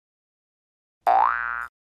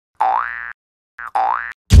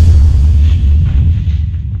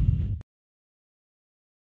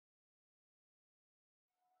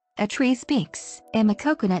A tree speaks. I am a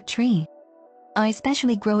coconut tree. I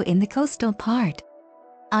especially grow in the coastal part.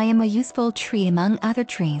 I am a useful tree among other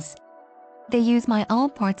trees. They use my all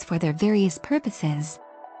parts for their various purposes.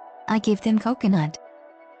 I give them coconut.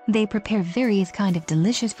 They prepare various kind of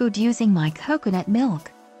delicious food using my coconut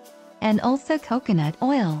milk. And also coconut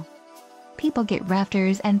oil. People get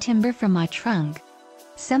rafters and timber from my trunk.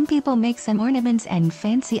 Some people make some ornaments and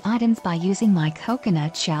fancy items by using my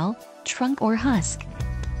coconut shell, trunk or husk.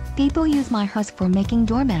 People use my husk for making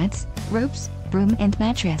doormats, ropes, broom and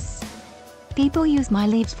mattress. People use my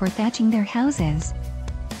leaves for thatching their houses.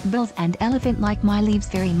 Bulls and elephant like my leaves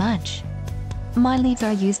very much. My leaves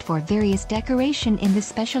are used for various decoration in the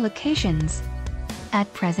special occasions.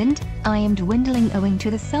 At present, I am dwindling owing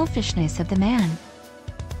to the selfishness of the man.